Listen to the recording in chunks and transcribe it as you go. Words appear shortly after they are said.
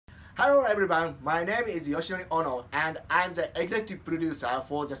Hello everyone, my name is Yoshinori Ono and I'm the executive producer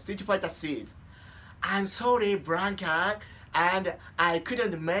for the Street Fighter series. I'm sorry Blanca, and I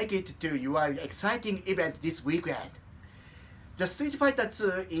couldn't make it to your exciting event this weekend. The Street Fighter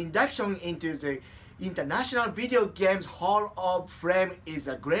 2 induction into the International Video Games Hall of Fame is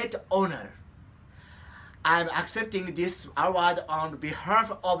a great honor. I'm accepting this award on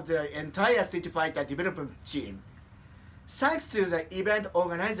behalf of the entire Street Fighter development team. Thanks to the event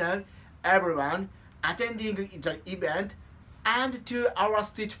organizer, everyone attending the event, and to our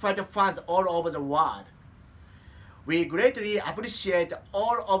Street Fighter fans all over the world. We greatly appreciate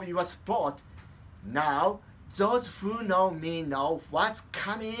all of your support. Now, those who know me know what's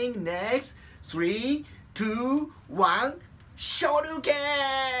coming next. 3, 2, 1,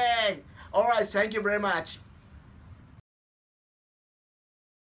 Shoryuken! Alright, thank you very much.